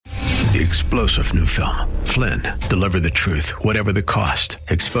The explosive new film, Flynn, deliver the truth, whatever the cost.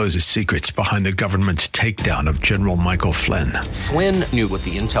 Exposes secrets behind the government's takedown of General Michael Flynn. Flynn knew what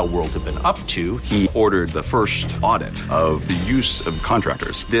the intel world had been up to. He ordered the first audit of the use of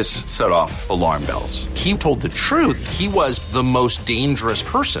contractors. This set off alarm bells. He told the truth. He was the most dangerous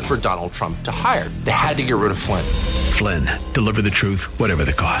person for Donald Trump to hire. They had to get rid of Flynn. Flynn, deliver the truth, whatever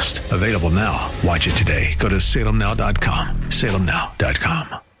the cost. Available now. Watch it today. Go to salemnow.com.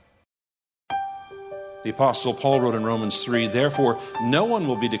 salemnow.com. The Apostle Paul wrote in Romans 3, "Therefore, no one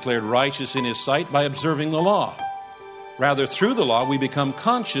will be declared righteous in his sight by observing the law. Rather, through the law, we become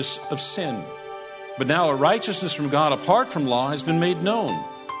conscious of sin. But now a righteousness from God apart from law has been made known,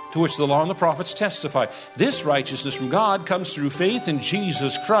 to which the law and the prophets testify. This righteousness from God comes through faith in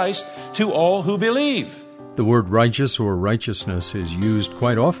Jesus Christ to all who believe." The word righteous or righteousness is used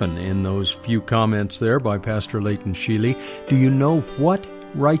quite often in those few comments there by Pastor Leighton Sheely. Do you know what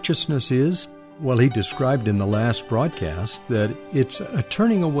righteousness is? Well, he described in the last broadcast that it's a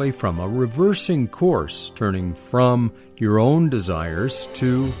turning away from, a reversing course, turning from your own desires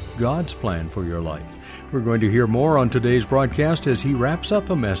to God's plan for your life. We're going to hear more on today's broadcast as he wraps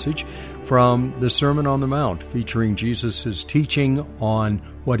up a message from the Sermon on the Mount, featuring Jesus' teaching on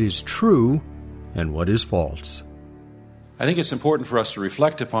what is true and what is false. I think it's important for us to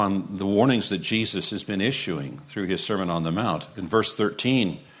reflect upon the warnings that Jesus has been issuing through his Sermon on the Mount. In verse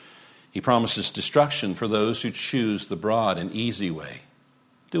 13, he promises destruction for those who choose the broad and easy way.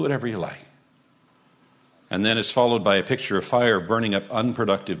 Do whatever you like. And then it's followed by a picture of fire burning up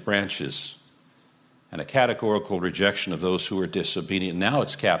unproductive branches and a categorical rejection of those who are disobedient. Now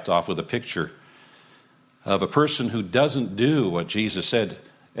it's capped off with a picture of a person who doesn't do what Jesus said,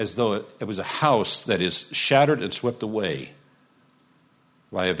 as though it was a house that is shattered and swept away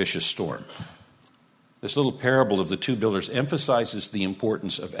by a vicious storm. This little parable of the two builders emphasizes the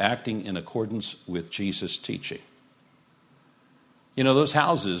importance of acting in accordance with Jesus' teaching. You know, those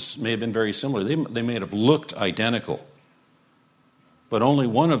houses may have been very similar. They may have looked identical. But only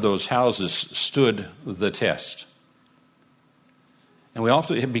one of those houses stood the test. And we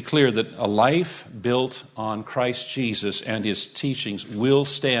often have to be clear that a life built on Christ Jesus and his teachings will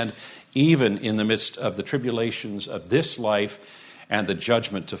stand even in the midst of the tribulations of this life and the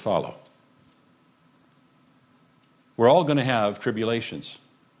judgment to follow. We're all going to have tribulations.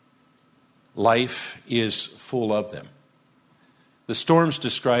 Life is full of them. The storms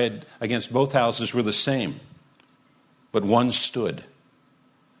described against both houses were the same, but one stood.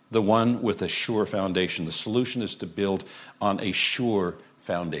 The one with a sure foundation. The solution is to build on a sure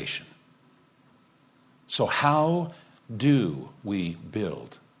foundation. So how do we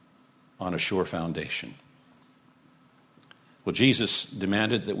build on a sure foundation? Well, Jesus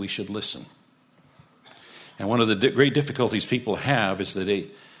demanded that we should listen. And one of the great difficulties people have is that they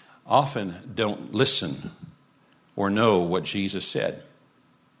often don't listen or know what Jesus said.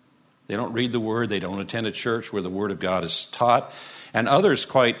 They don't read the Word. They don't attend a church where the Word of God is taught. And others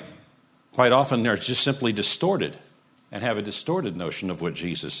quite often are just simply distorted and have a distorted notion of what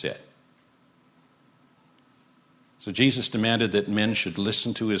Jesus said. So Jesus demanded that men should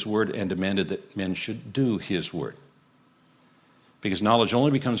listen to his word and demanded that men should do his word. Because knowledge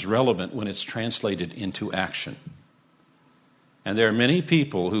only becomes relevant when it's translated into action. And there are many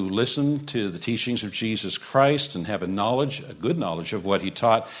people who listen to the teachings of Jesus Christ and have a good knowledge of what he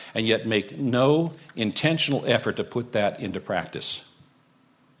taught, and yet make no intentional effort to put that into practice.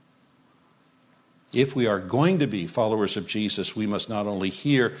 If we are going to be followers of Jesus, we must not only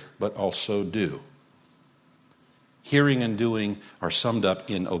hear, but also do. Hearing and doing are summed up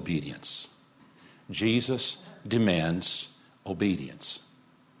in obedience. Jesus demands obedience.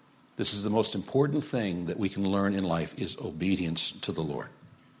 This is the most important thing that we can learn in life, is obedience to the Lord.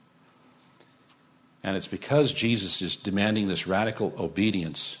 And it's because Jesus is demanding this radical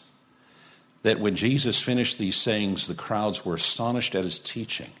obedience that when Jesus finished these sayings, the crowds were astonished at his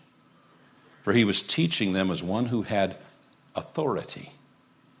teaching. For he was teaching them as one who had authority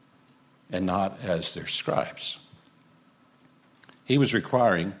and not as their scribes. He was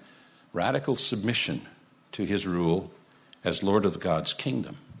requiring radical submission to his rule as Lord of God's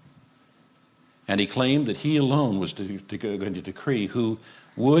kingdom. And he claimed that he alone was going to decree who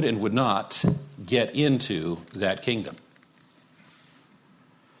would and would not get into that kingdom.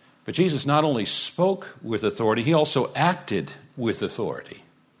 But Jesus not only spoke with authority, he also acted with authority.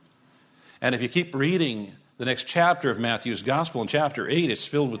 And if you keep reading the next chapter of Matthew's Gospel, in chapter 8, it's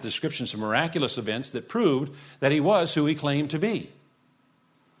filled with descriptions of miraculous events that proved that he was who he claimed to be.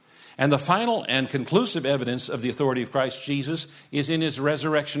 And the final and conclusive evidence of the authority of Christ Jesus is in his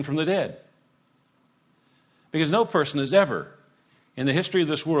resurrection from the dead. Because no person has ever in the history of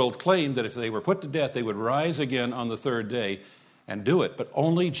this world claimed that if they were put to death, they would rise again on the third day and do it, but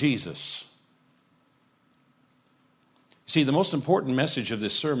only Jesus. See, the most important message of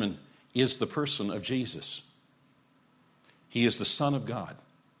this sermon is the person of Jesus. He is the Son of God.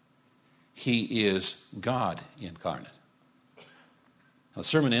 He is God incarnate. Now, the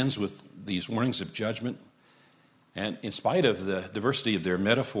sermon ends with these warnings of judgment, and in spite of the diversity of their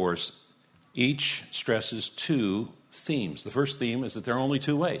metaphors, each stresses two themes. The first theme is that there are only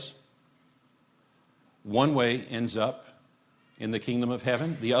two ways. One way ends up in the kingdom of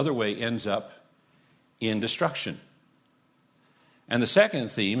heaven. The other way ends up in destruction. And the second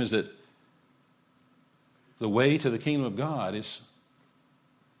theme is that the way to the kingdom of God is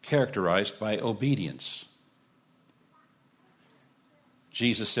characterized by obedience.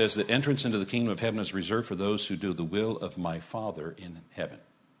 Jesus says that entrance into the kingdom of heaven is reserved for those who do the will of my Father in heaven.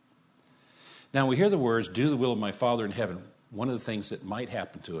 Now, we hear the words, do the will of my Father in heaven. One of the things that might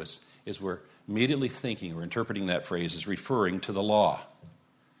happen to us is we're immediately thinking or interpreting that phrase as referring to the law,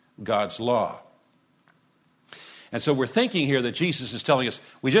 God's law. And so we're thinking here that Jesus is telling us,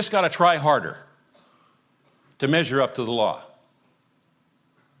 we just got to try harder to measure up to the law.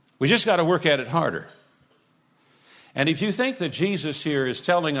 We just got to work at it harder. And if you think that Jesus here is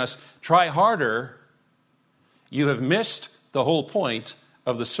telling us, try harder, you have missed the whole point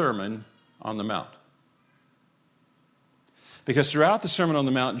of the Sermon on the Mount. Because throughout the Sermon on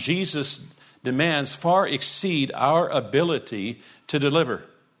the Mount, Jesus' demands far exceed our ability to deliver.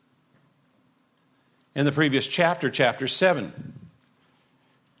 In the previous chapter, chapter 7,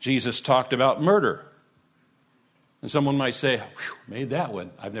 Jesus talked about murder. And someone might say, made that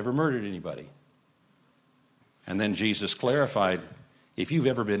one. I've never murdered anybody. And then Jesus clarified, if you've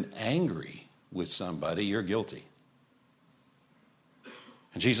ever been angry with somebody, you're guilty.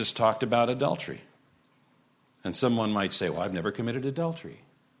 And Jesus talked about adultery. And someone might say, well, I've never committed adultery.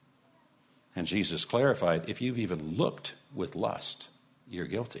 And Jesus clarified, if you've even looked with lust, you're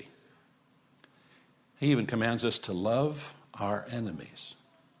guilty. He even commands us to love our enemies.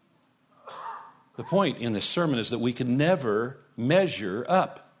 The point in this sermon is that we can never measure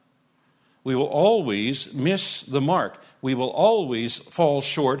up. We will always miss the mark. We will always fall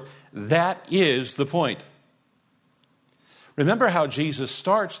short. That is the point. Remember how Jesus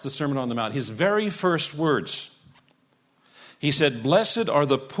starts the Sermon on the Mount. His very first words. He said, blessed are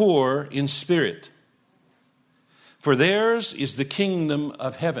the poor in spirit, for theirs is the kingdom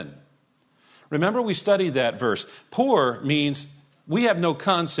of heaven. Remember we studied that verse. Poor means, we have no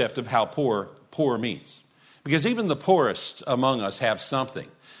concept of how poor means. Because even the poorest among us have something.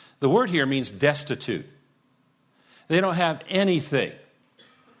 The word here means destitute. They don't have anything.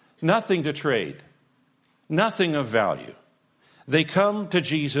 Nothing to trade. Nothing of value. They come to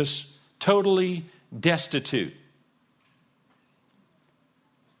Jesus totally destitute.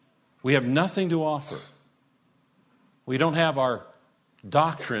 We have nothing to offer. We don't have our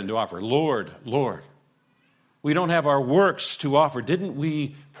doctrine to offer. Lord, Lord. We don't have our works to offer. Didn't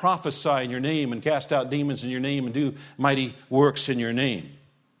we prophesy in your name and cast out demons in your name and do mighty works in your name?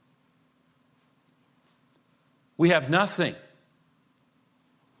 We have nothing.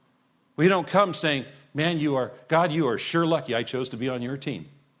 We don't come saying, man, God, you are sure lucky I chose to be on your team.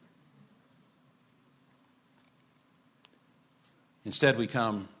 Instead, we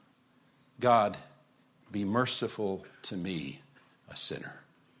come, God, be merciful to me, a sinner.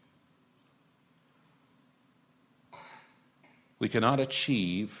 We cannot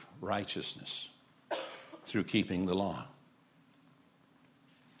achieve righteousness through keeping the law.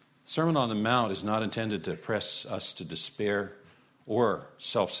 The Sermon on the Mount is not intended to press us to despair or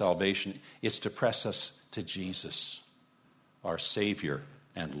self-salvation. It's to press us to Jesus, our Savior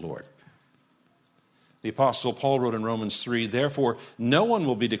and Lord. The Apostle Paul wrote in Romans 3, therefore, no one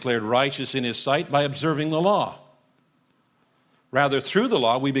will be declared righteous in his sight by observing the law. Rather, through the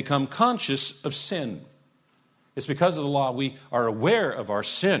law, we become conscious of sin. It's because of the law we are aware of our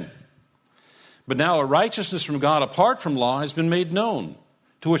sin. But now a righteousness from God apart from law has been made known,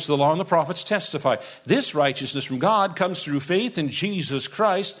 to which the law and the prophets testify. This righteousness from God comes through faith in Jesus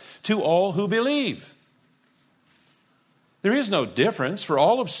Christ to all who believe. There is no difference, for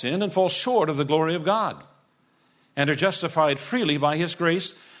all have sinned and fall short of the glory of God, and are justified freely by his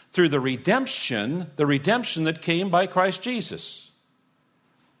grace through the redemption that came by Christ Jesus.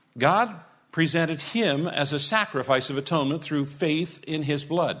 God presented him as a sacrifice of atonement through faith in his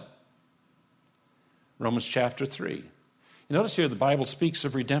blood. Romans chapter 3. You notice here the Bible speaks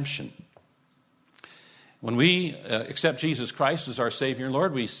of redemption. When we accept Jesus Christ as our Savior and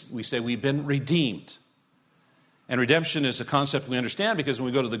Lord, we say we've been redeemed. And redemption is a concept we understand because when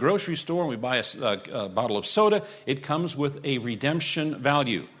we go to the grocery store and we buy a bottle of soda, it comes with a redemption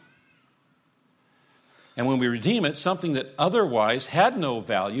value. And when we redeem it, something that otherwise had no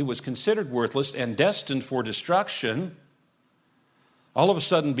value, was considered worthless and destined for destruction, all of a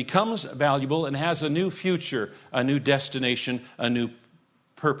sudden becomes valuable and has a new future, a new destination, a new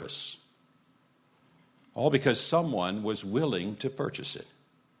purpose. All because someone was willing to purchase it.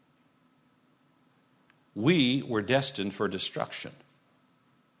 We were destined for destruction.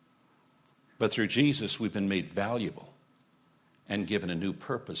 But through Jesus, we've been made valuable and given a new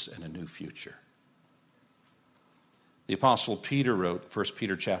purpose and a new future. The Apostle Peter wrote, 1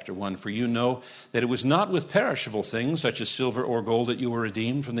 Peter chapter 1, "For you know that it was not with perishable things, such as silver or gold, that you were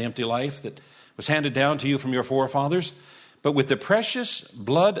redeemed from the empty life that was handed down to you from your forefathers, but with the precious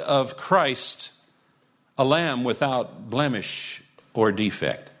blood of Christ, a lamb without blemish or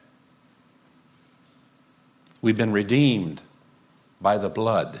defect." We've been redeemed by the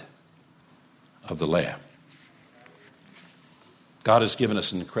blood of the Lamb. God has given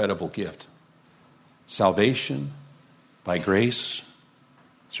us an incredible gift. Salvation by grace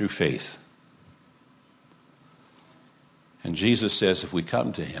through faith. And Jesus says if we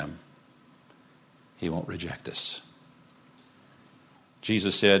come to him, he won't reject us.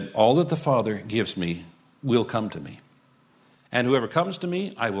 Jesus said, "All that the Father gives me will come to me. And whoever comes to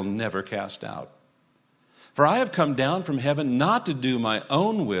me, I will never cast out. For I have come down from heaven not to do my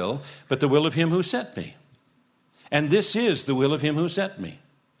own will, but the will of him who sent me. And this is the will of him who sent me,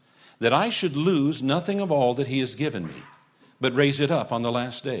 that I should lose nothing of all that he has given me, but raise it up on the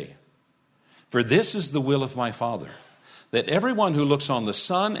last day. For this is the will of my Father, that everyone who looks on the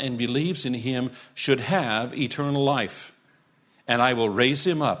Son and believes in him should have eternal life, and I will raise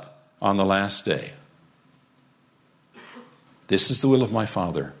him up on the last day. This is the will of my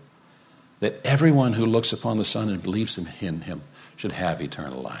Father, that everyone who looks upon the Son and believes in him should have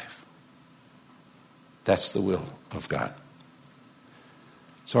eternal life." That's the will of God.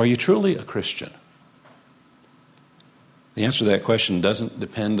 So are you truly a Christian? The answer to that question doesn't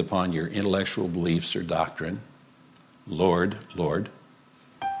depend upon your intellectual beliefs or doctrine, Lord, Lord,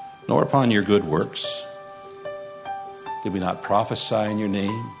 nor upon your good works. Did we not prophesy in your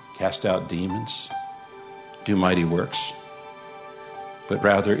name, cast out demons, do mighty works? But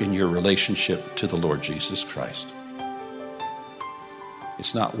rather in your relationship to the Lord Jesus Christ.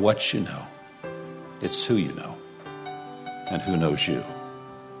 It's not what you know, it's who you know and who knows you.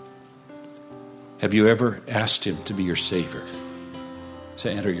 Have you ever asked him to be your Savior,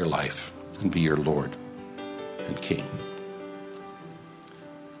 to enter your life and be your Lord and King?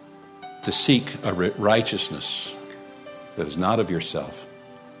 To seek a righteousness that is not of yourself,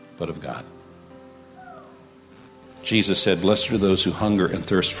 but of God. Jesus said, "Blessed are those who hunger and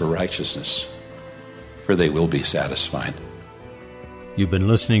thirst for righteousness, for they will be satisfied." You've been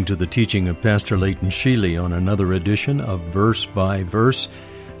listening to the teaching of Pastor Leighton Sheely on another edition of Verse by Verse,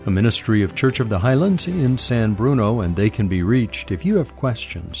 a ministry of Church of the Highlands in San Bruno, and they can be reached if you have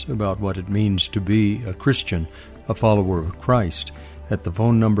questions about what it means to be a Christian, a follower of Christ, at the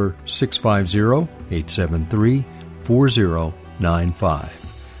phone number 650-873-4095.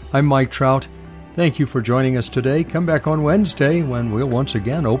 I'm Mike Trout. Thank you for joining us today. Come back on Wednesday when we'll once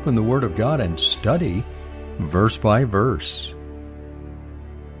again open the Word of God and study verse by verse.